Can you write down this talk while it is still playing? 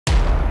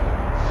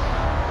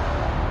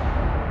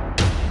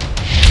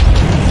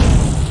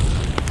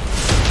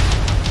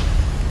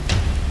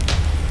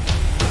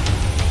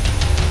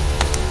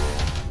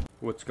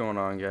What's going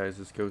on, guys?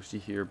 It's Ghosty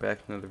here, back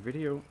in another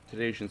video.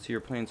 Today you can see we're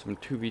playing some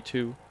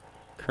 2v2.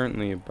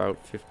 Currently about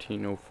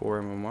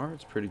 1504 MMR.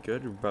 It's pretty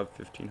good, above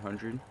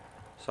 1500.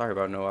 Sorry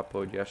about no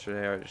upload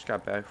yesterday. I just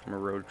got back from a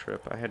road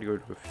trip. I had to go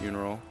to a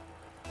funeral,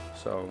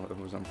 so it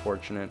was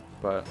unfortunate.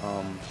 But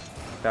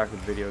back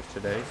with videos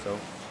today, so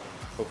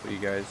hopefully you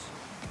guys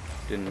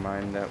didn't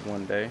mind that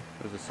one day.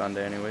 It was a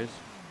Sunday anyways.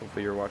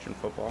 Hopefully you're watching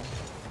football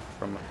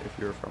if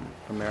you're from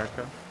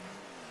America.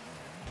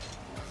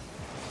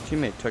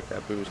 Teammate took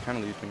that boost, kind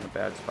of leaves me in a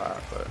bad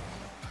spot, but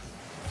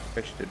I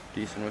actually did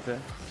decent with it.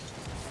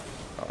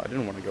 I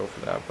didn't want to go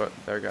for that, but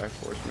their guy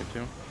forced me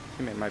to.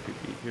 Teammate might be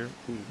beat here.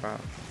 Ooh, wow.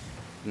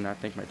 Did not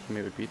think my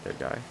teammate would beat their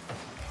guy.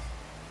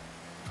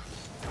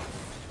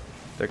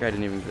 Their guy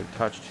didn't even get a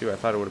touch, too. I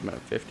thought it would have been a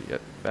 50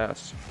 at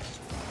best.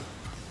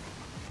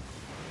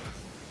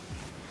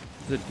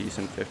 This is a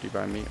decent 50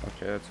 by me.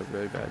 Okay, that's a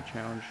really bad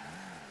challenge.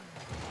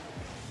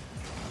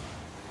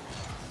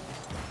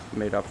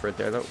 Made up for it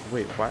there, though.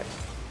 Wait, why?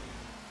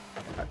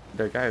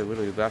 Their guy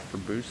literally left for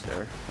boost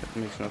there. That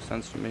makes no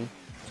sense to me.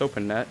 It's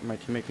open net. My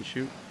teammate can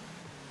shoot.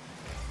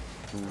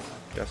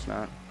 Guess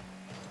not.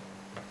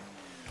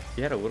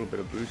 He had a little bit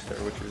of boost there,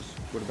 which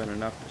would have been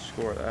enough to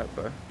score that,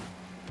 but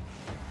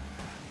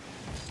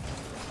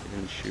he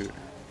didn't shoot.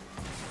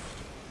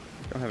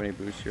 Don't have any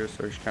boost here,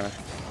 so we're just kind of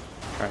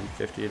trying to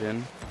 50 it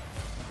in.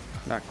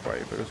 Not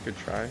quite, but it was a good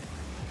try.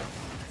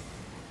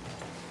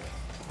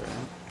 Okay.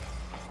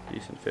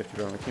 Decent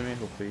 50 by my teammate.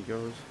 Hopefully he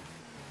goes.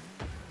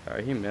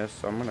 Alright, he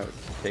missed, so I'm gonna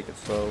take it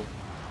slow.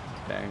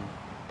 Dang.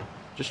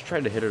 Just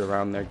tried to hit it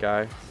around their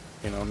guy.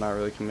 You know, not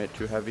really commit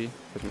too heavy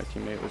because my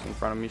teammate was in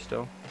front of me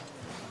still.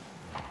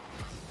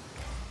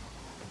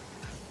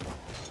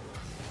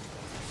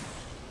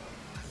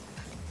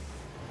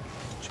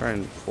 Try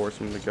and force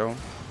him to go.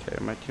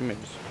 Okay, my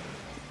teammate's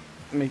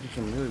making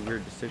some really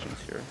weird decisions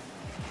here.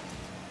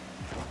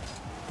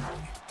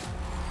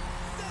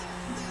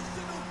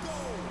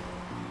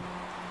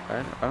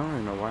 I don't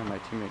even know why my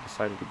teammate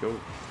decided to go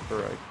for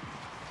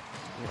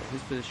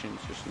his position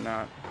is just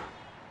not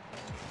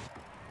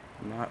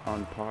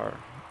on par,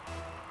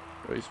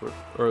 at least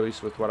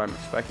with what I'm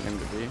expecting him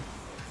to be.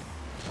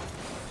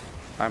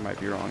 I might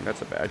be wrong.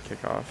 That's a bad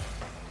kickoff.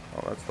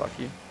 Oh, that's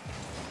lucky.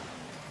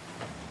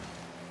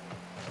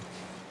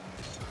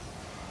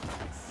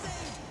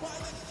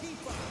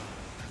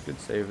 Good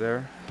save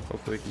there.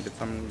 Hopefully we can get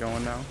something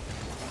going now.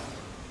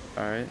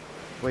 All right.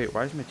 Wait,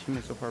 why is my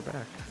teammate so far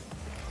back?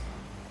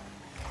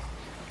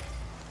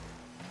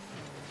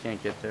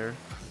 Can't get there.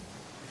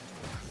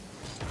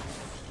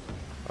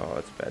 Oh,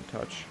 that's a bad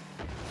touch.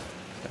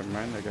 Never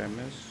mind, that guy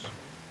missed.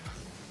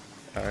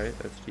 Alright,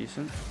 that's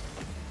decent.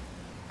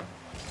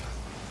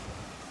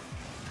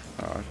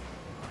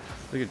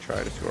 We could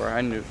try to score.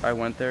 I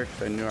went there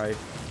because I knew I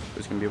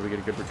was going to be able to get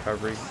a good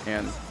recovery,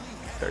 and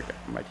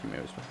my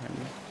teammate was behind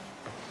me.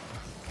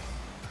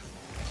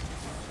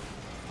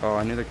 Oh,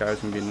 I knew the guy was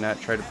going to be in net.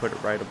 Tried to put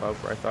it right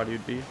above where I thought he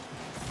would be.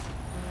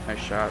 Nice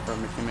shot by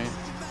my teammate.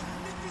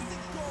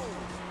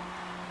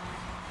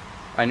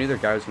 I knew their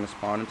guy was going to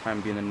spawn in time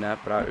and be in the net,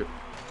 but I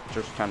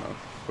just kind of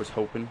was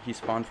hoping he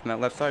spawned from that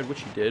left side,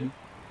 which he did,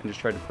 and just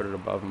tried to put it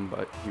above him,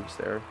 but he was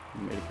there.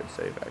 He made a good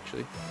save,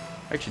 actually.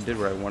 I actually did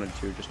what I wanted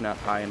to, just not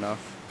high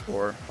enough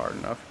or hard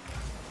enough.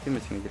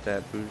 Teammate's going to get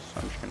that boost, so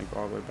I'm just going to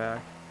go all the way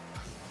back.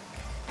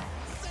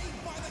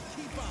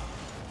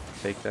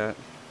 Take that.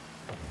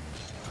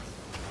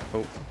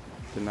 Oh,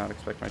 did not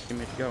expect my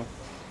teammate to go.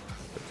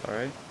 That's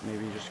alright.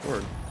 Maybe he just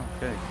scored.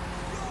 Okay.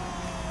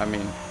 I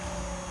mean,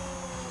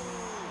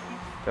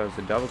 that was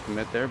a double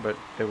commit there, but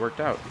it worked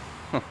out.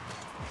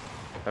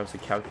 That was a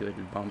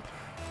calculated bump.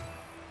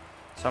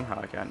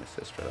 Somehow I got an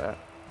assist for that.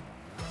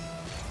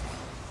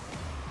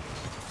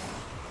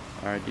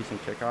 Alright,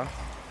 decent kickoff.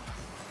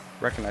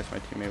 Recognized my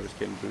teammate was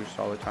getting boost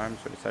all the time,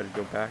 so I decided to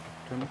go back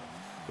to him.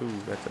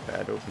 Ooh, that's a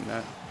bad open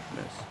net.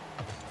 Miss.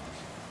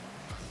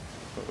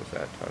 What was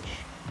that touch?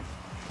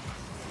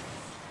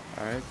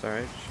 Alright, it's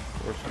alright.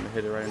 Forced him to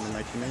hit it right into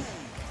my teammate.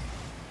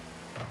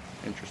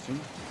 Interesting.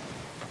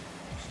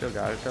 Still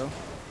got it though.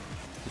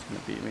 He's gonna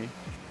beat me.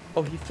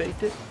 Oh, he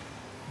faked it?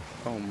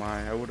 Oh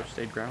my, I would have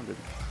stayed grounded.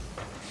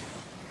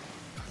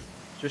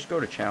 Just go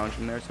to challenge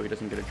him there so he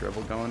doesn't get a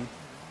dribble going,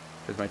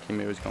 because my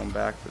teammate was going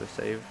back for the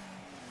save.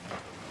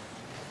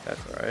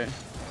 That's alright.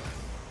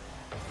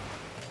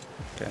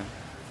 Okay.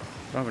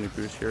 I don't have any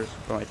boost here,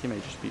 but my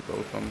teammate just beat both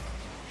of them.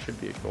 Should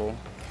be a goal.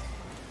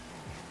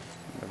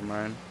 Never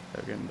mind.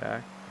 They're getting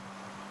back.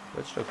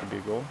 That still could be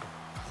a goal.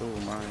 Oh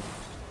my.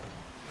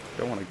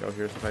 Don't want to go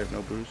here since I have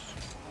no boost.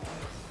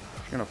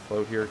 Just gonna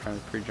float here, kind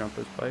of pre-jump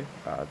this play.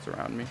 It's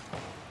around me.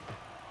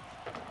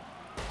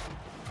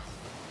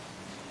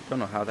 Don't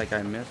know how that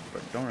guy missed,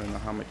 but don't really know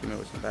how my teammate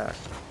was in the back.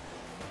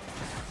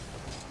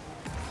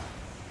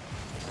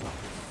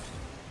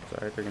 It's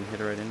alright, they're gonna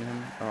hit it right into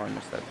him. Oh, I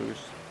missed that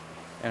boost.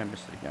 And I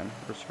missed it again.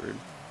 We're screwed.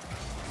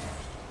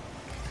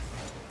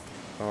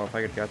 Oh, if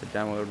I could have got the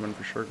demo, it would have been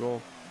for sure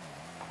goal.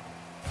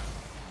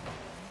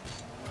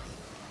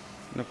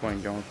 No point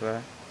in going for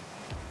that.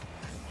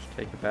 Just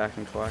take it back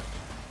and collect.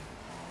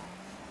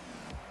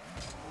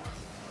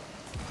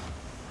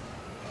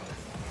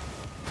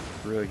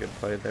 Really good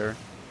play there.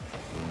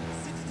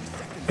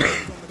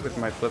 With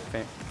my flip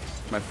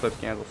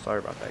cancel. Sorry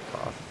about that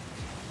cough.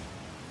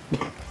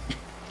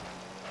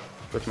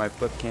 With my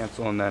flip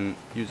cancel and then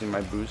using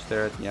my boost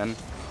there at the end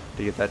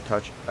to get that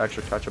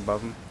extra touch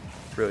above him.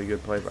 Really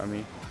good play by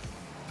me.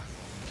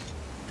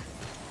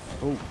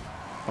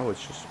 Oh,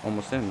 it's just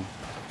almost in.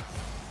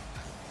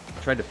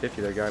 I tried to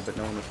 50 that guy, but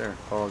no one was there.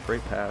 Oh,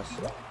 great pass.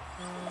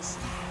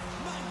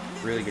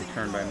 Really good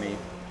turn by me.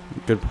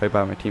 Good play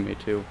by my teammate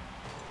too.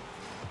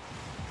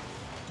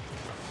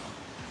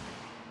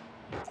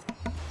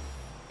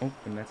 Oh,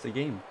 and that's the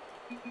game.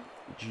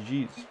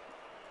 GG's.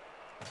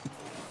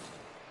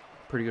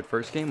 Pretty good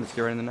first game. Let's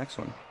get right in the next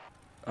one.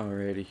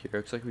 Alrighty, here.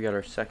 Looks like we got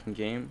our second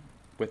game.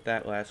 With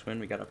that last win,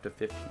 we got up to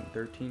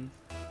 15-13.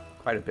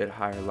 Quite a bit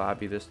higher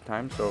lobby this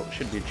time, so it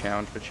should be a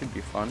challenge, but it should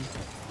be fun.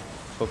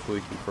 Hopefully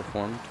we can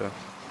perform to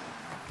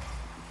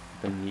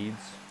the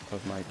needs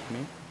of my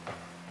teammate.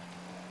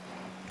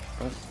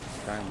 Oh,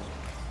 Diamond's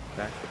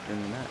back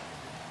in the net.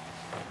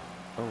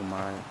 Oh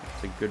my,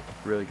 it's a good,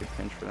 really good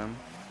pinch for them.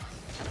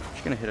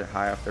 Just gonna hit it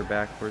high off their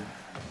backboard,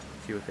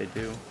 see what they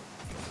do.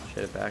 Just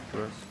hit it back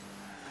to us.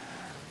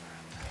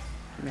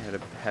 He may have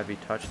had a heavy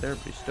touch there,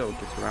 but he still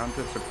gets around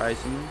to it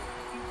surprisingly.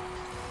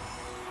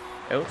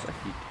 It looks like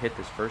he hit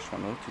this first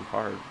one a little too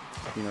hard,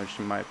 you know, just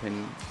in my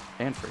opinion,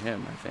 and for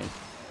him, I think.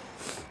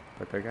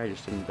 But that guy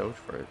just didn't go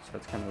for it, so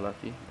that's kind of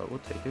lucky, but we'll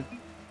take it.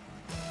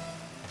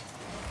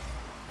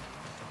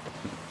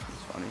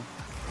 It's funny.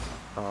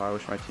 Oh, I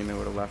wish my teammate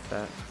would have left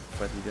that,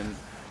 but he didn't.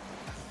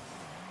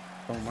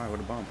 Oh my, what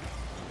a bump.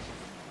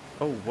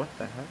 Oh, what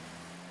the heck?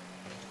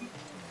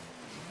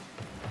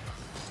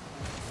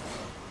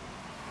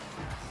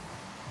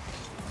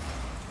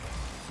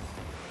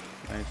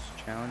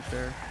 Nice challenge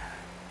there.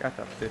 Got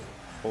that 5th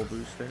full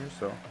boost there,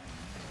 so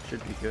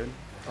should be good.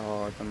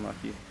 Oh, it's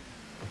unlucky.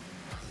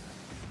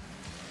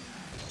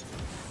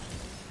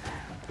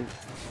 Ooh.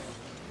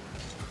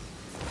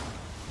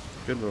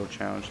 Good little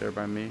challenge there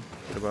by me.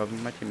 Get above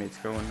him. My teammate's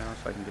going now,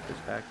 so I can get this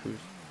back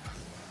boost.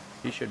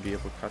 He should be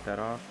able to cut that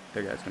off.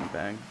 That guy's gonna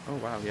bang. Oh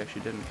wow, he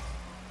actually didn't.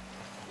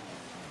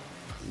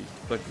 He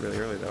clicked really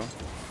early though.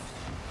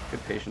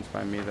 Good patience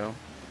by me though.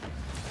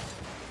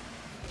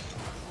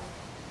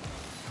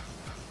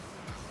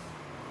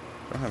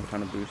 Don't have a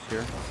ton of boost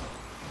here.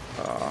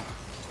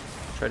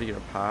 Try to get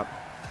a pop.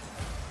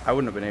 I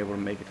wouldn't have been able to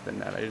make it to the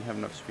net. I didn't have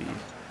enough speed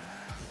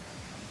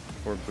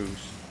or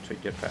boost to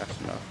get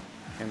fast enough,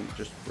 and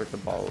just with the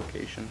ball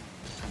location.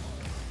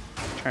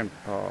 Try and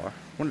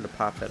wanted to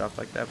pop that up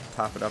like that,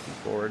 pop it up and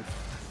forward,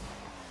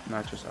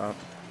 not just up.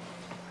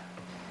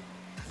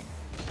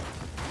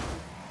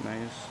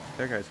 Nice.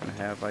 That guy's gonna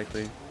have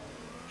likely.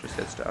 Just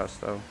hits to us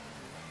though.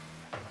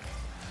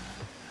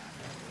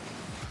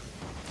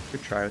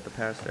 Good try with the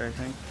pass there, I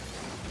think.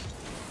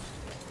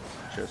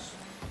 Just,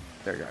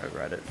 that guy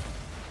read it.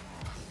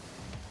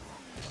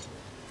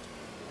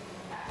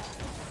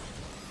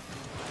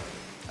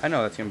 I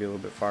know that's going to be a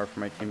little bit far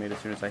from my teammate as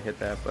soon as I hit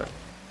that, but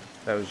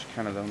that was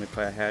kind of the only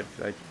play I had,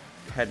 because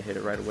I had to hit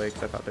it right away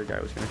because I thought their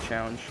guy was going to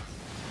challenge.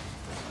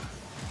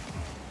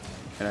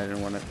 And I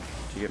didn't want it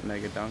to get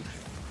mega dunked.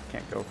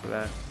 Can't go for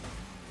that.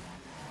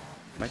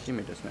 My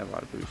teammate doesn't have a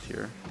lot of boost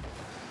here,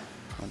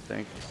 I don't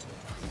think.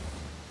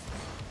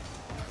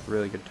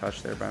 Really good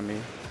touch there by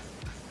me.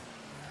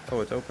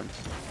 Oh, it's open.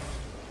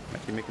 My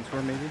teammate can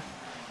score maybe?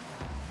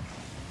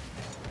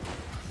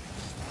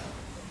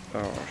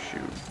 Oh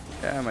shoot.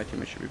 Yeah, my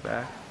teammate should be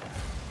back.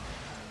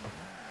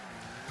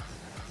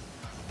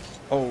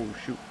 Oh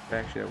shoot.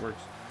 Actually that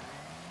works.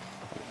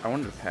 I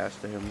wanted to pass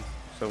to him,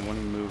 so when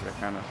he moved I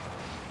kinda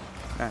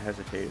not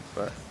hesitated,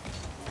 but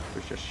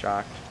was just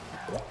shocked.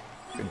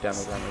 Good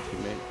demo by my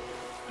teammate.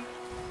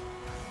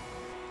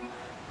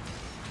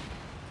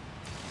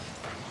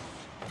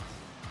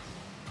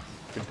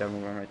 Good demo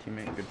by my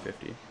teammate, good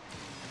 50.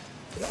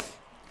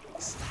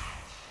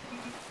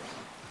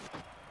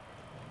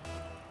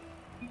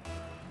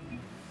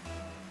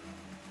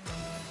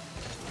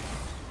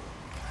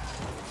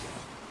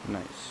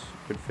 Nice,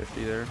 good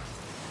 50 there.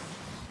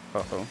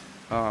 Uh-oh.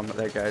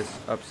 That guy's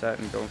upset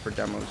and going for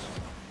demos.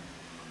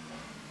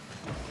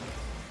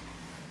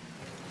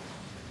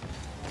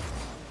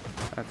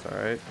 That's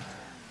alright.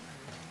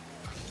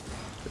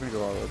 We're gonna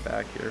go all the way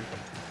back here.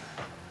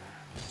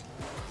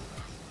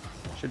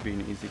 Should be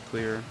an easy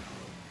clear.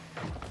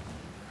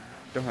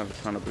 Don't have a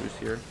ton of boost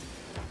here,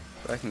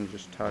 but I can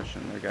just touch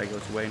and their guy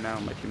goes away now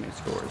and my teammate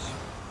scores.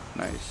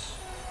 Nice.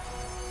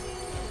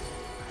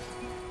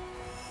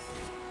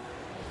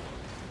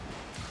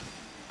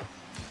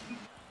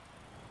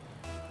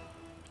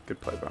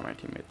 Good play by my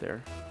teammate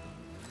there.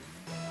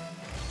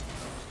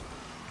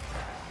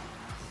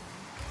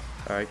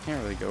 I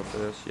can't really go for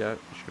this yet.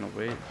 I'm just gonna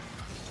wait.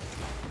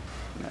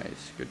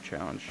 Nice, good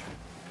challenge.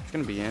 It's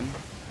gonna be in,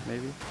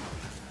 maybe.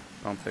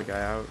 Bump the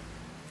guy out.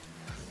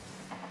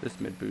 This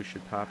mid boost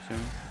should pop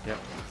soon. Yep.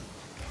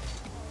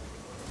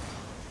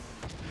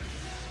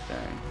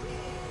 Dang.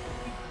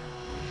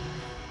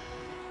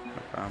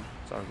 No problem.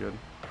 It's all good.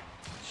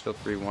 Still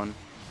 3-1.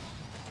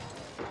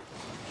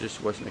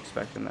 Just wasn't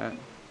expecting that.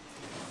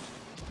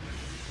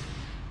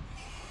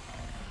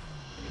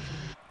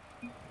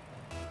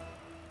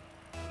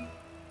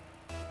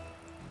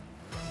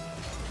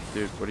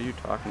 Dude, what are you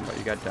talking about?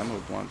 You got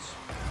demoed once.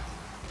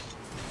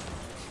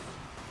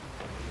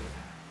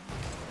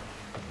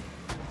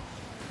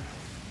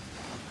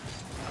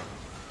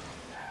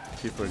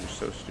 People are just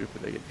so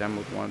stupid. They get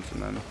demoed once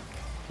and then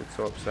get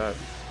so upset.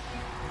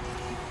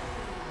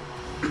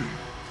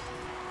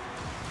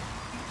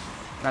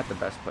 Not the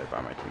best play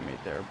by my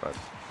teammate there, but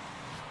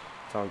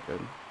it's all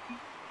good.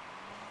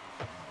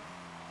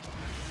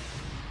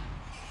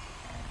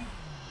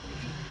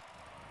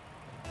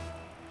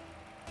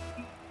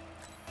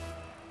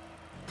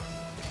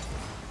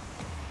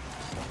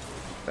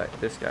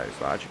 This guy's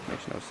logic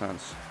makes no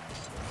sense.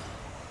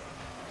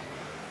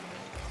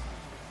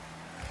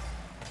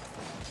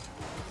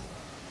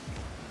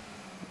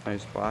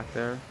 Nice block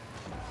there.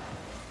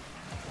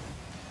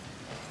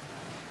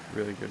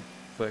 Really good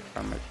flick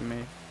on my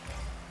teammate.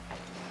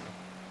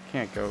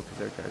 Can't go because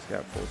that guy's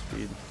got full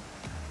speed.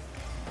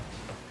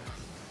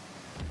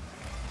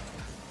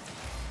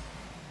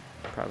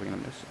 Probably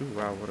gonna miss. Ooh,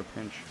 wow, what a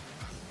pinch.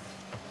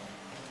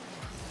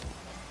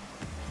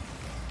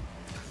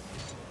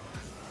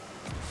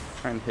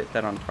 Trying to hit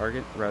that on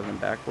target rather than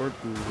backboard.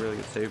 Ooh, really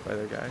good save by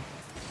that guy.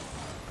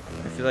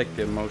 I feel like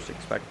the most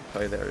expected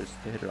play there is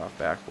to hit it off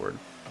backboard.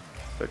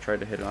 So I tried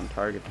to hit it on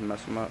target to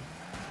mess him up.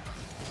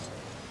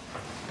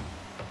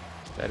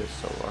 That is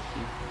so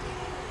lucky.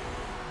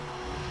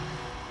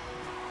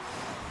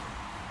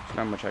 There's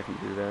not much I can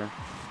do there.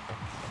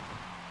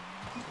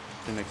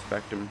 Didn't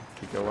expect him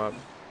to go up.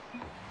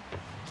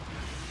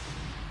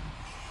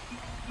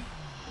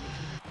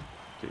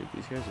 Dude,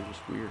 these guys are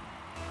just weird.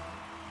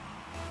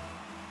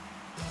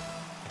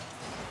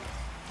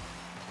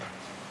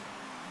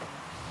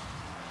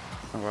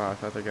 Oh wow, I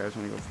thought that guy was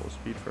gonna go full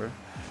speed for it.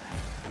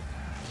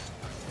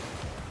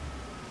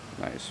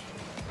 Nice.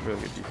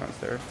 Really good defense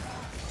there.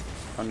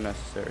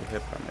 Unnecessary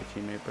hit by my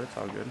teammate, but it's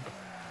all good.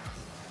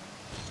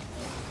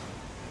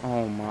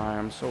 Oh my,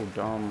 I'm so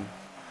dumb.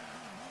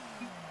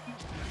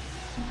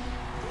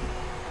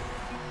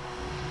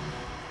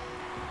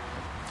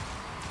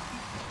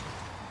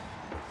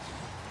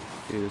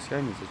 Dude, this guy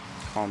needs to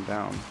calm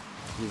down.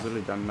 He's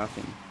literally done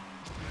nothing.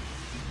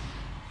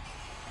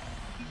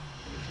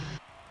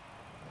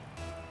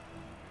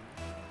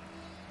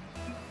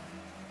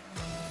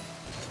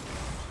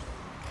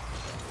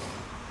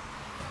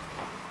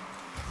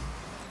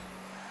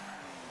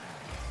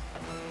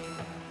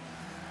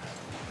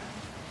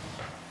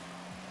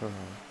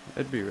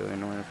 It'd be really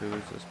annoying if we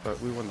lose this,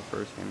 but we won the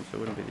first game, so it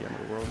wouldn't be the end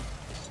of the world.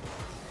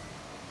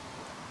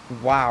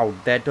 Wow,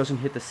 that doesn't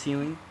hit the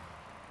ceiling?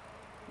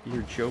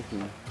 You're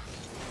joking.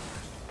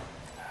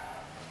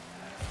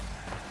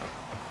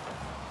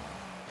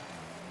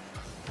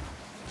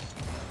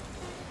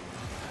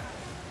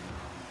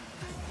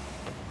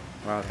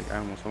 Wow, I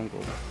almost owned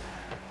goal.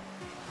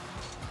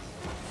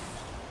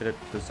 Hit it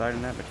to the side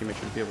of that, my teammate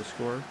should be able to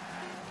score.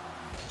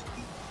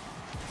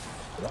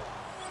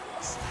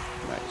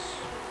 Nice.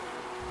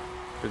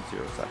 Good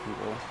 0-second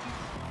goal.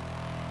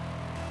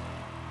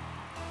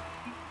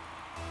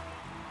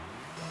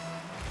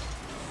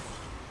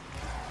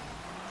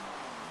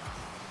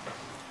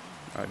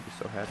 I'd be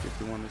so happy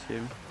if we won this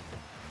game.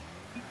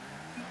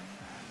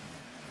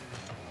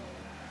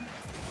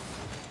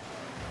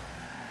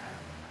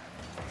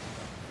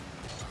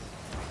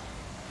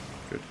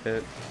 Good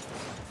hit.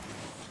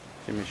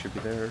 Teammate should be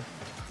there.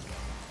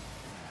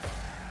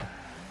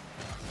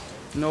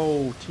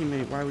 No,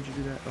 teammate, why would you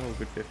do that? Oh,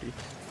 good 50.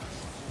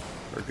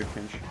 Or a good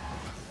pinch.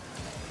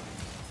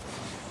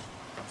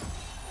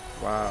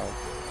 Wow.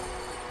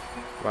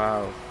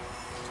 Wow.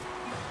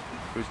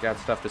 Who's got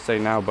stuff to say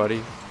now,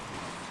 buddy?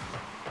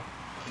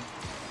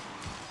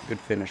 Good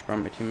finish by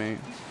my teammate.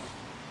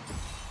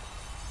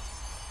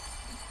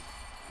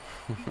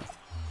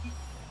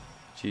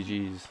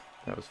 GG's.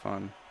 That was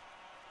fun.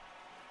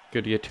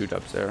 Good to get 2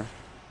 dubs there.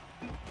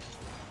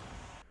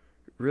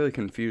 Really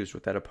confused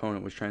what that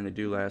opponent was trying to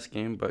do last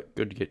game, but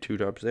good to get 2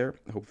 dubs there.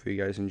 Hopefully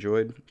you guys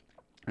enjoyed.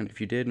 And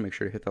if you did, make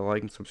sure to hit the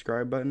like and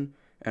subscribe button,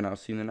 and I'll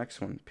see you in the next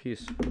one.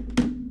 Peace.